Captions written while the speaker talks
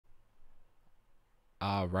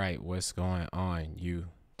All right, what's going on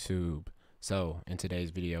YouTube? So in today's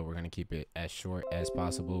video, we're going to keep it as short as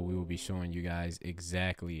possible. We will be showing you guys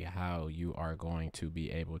exactly how you are going to be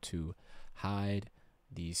able to hide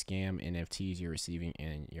the scam NFTs you're receiving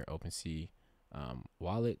in your OpenSea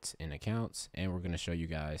wallets and accounts. And we're going to show you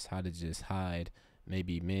guys how to just hide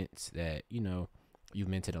maybe mints that, you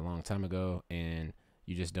minted a long time ago and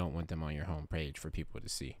you just don't want them on your home page for people to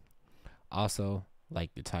see. Also,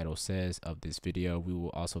 like the title says of this video, we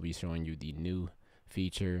will also be showing you the new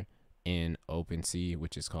feature in OpenSea,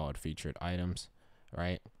 which is called featured items,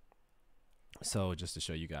 right? So just to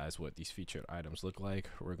show you guys what these featured items look like,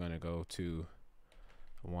 we're going to go to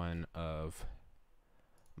one of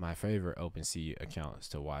my favorite OpenSea accounts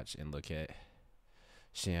to watch and look at,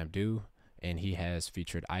 Shamdu, and he has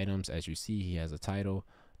featured items. As you see, he has a title.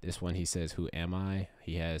 This one, he says, "Who am I?"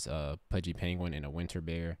 He has a pudgy penguin and a winter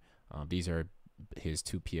bear. These are his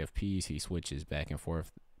two PFPs. He switches back and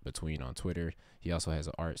forth between on Twitter. He also has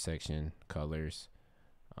an art section, colors,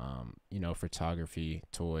 photography,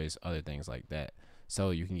 toys, other things like that. So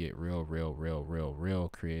you can get real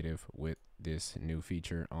creative with this new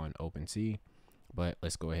feature on OpenSea. But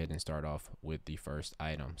let's go ahead and start off with the first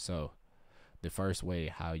item. So the first way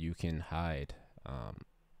how you can hide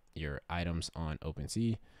your items on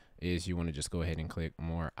OpenSea is you want to just go ahead and click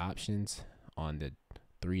more options on the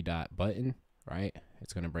three-dot button, right?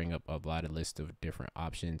 It's going to bring up a lot of list of different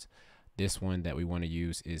options. This one that we want to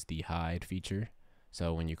use is the hide feature.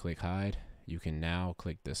 So when you click hide, you can now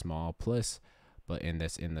click the small plus button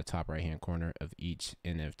that's in the top right hand corner of each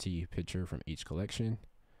NFT picture from each collection,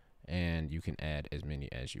 and you can add as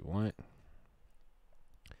many as you want.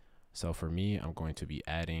 So for me, I'm going to be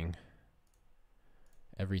adding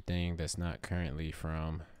everything that's not currently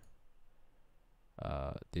from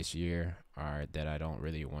this year, or that I don't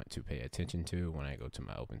really want to pay attention to when I go to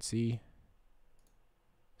my OpenSea.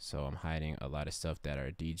 So I'm hiding a lot of stuff that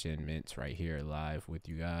are degen mints right here live with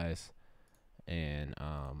you guys, and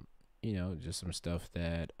just some stuff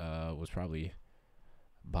that was probably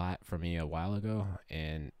bought for me a while ago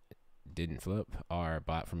and didn't flip, or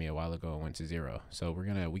bought for me a while ago and went to zero. So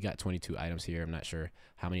we got 22 items here. I'm not sure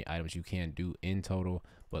how many items you can do in total,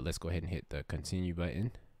 but let's go ahead and hit the continue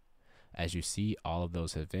button. As you see, all of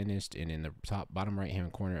those have vanished, and in the bottom right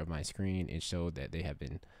hand corner of my screen, it showed that they have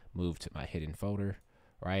been moved to my hidden folder,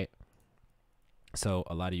 right? So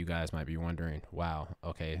a lot of you guys might be wondering, wow,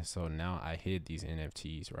 okay, so now I hid these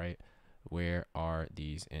NFTs, right? Where are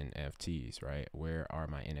these NFTs, right? Where are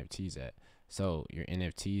my NFTs at? So your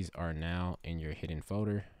NFTs are now in your hidden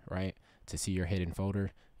folder, right? To see your hidden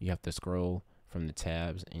folder, you have to scroll from the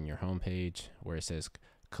tabs in your homepage where it says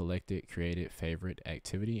collected, created, favorite,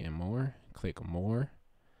 activity, and more. Click more,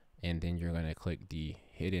 and then you're going to click the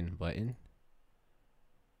hidden button,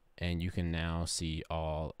 and you can now see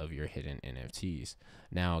all of your hidden NFTs.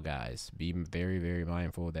 Now guys, be very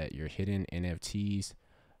mindful that your hidden NFTs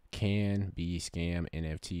can be scam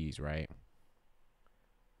NFTs, right?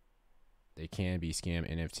 They can be scam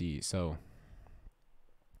NFTs. So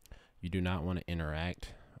you do not want to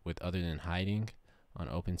interact with other than hiding on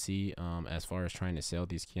OpenSea. As far as trying to sell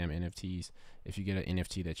these scam NFTs, if you get an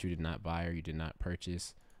NFT that you did not buy or you did not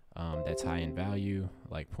purchase, that's high in value,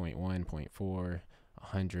 like 0.1, 0.4,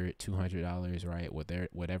 $100, $200,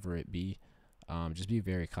 right? Whatever it be, just be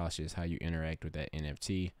very cautious how you interact with that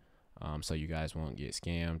NFT, so you guys won't get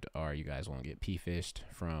scammed, or you guys won't get p-fished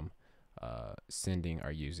from sending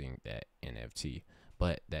or using that NFT.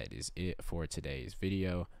 But that is it for today's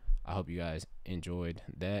video. I hope you guys enjoyed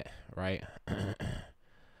that, right?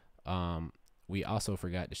 We also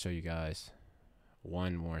forgot to show you guys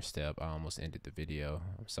one more step. I almost ended the video.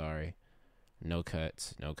 I'm sorry. No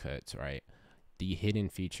cuts, right? The hidden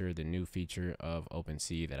feature, the new feature of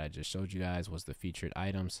OpenSea that I just showed you guys, was the featured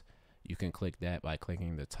items. You can click that by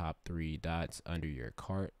clicking the top three dots under your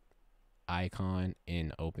cart icon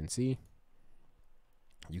in OpenSea.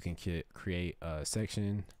 You can create a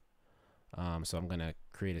section. So I'm gonna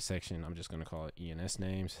create a section. I'm just gonna call it ENS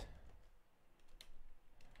names,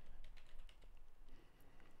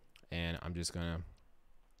 and I'm just gonna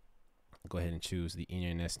go ahead and choose the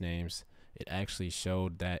ENS names. It actually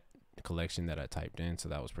showed that collection that I typed in, so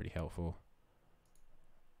that was pretty helpful.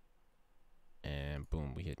 And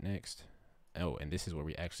boom, we hit next. Oh, and this is where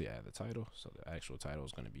we actually add the title. So the actual title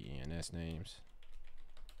is going to be ENS names.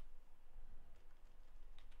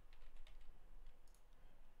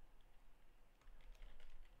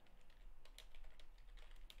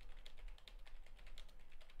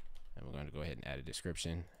 And we're going to go ahead and add a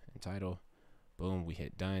description and title. Boom, we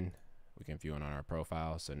hit done. We can view it on our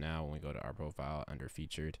profile. So now when we go to our profile under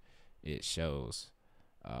featured, it shows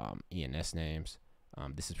ENS names.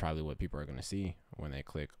 This is probably what people are going to see when they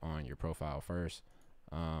click on your profile first.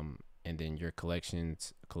 And then your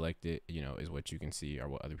collections collected, you know, is what you can see or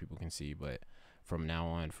what other people can see. But from now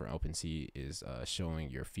on for OpenSea is showing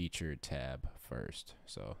your featured tab first.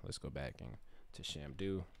 So let's go back to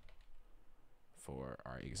Shamdu for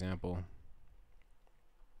our example.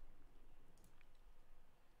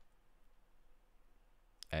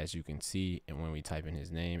 As you can see, and when we type in his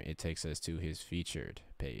name, it takes us to his featured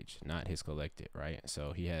page, not his collected, right?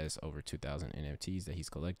 So he has over 2,000 NFTs that he's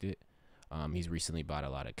collected. He's recently bought a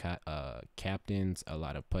lot of captains, a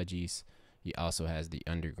lot of pudgies. He also has the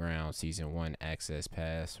Underground Season 1 Access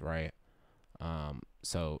Pass, right?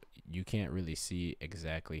 So you can't really see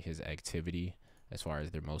exactly his activity as far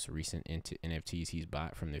as the most recent NFTs he's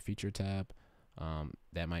bought from the feature tab.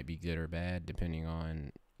 That might be good or bad depending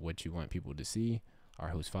on what you want people to see or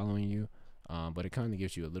who's following you. But it kind of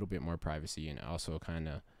gives you a little bit more privacy, and also kind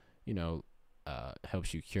of, you know,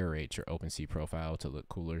 helps you curate your OpenSea profile to look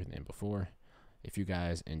cooler than before. If you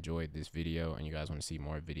guys enjoyed this video and you guys want to see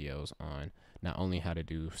more videos on not only how to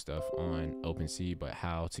do stuff on OpenSea, but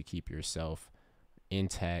how to keep yourself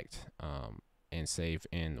intact and safe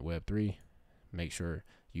in Web3, make sure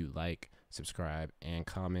you like, subscribe, and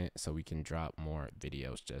comment so we can drop more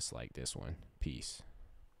videos just like this one. Peace.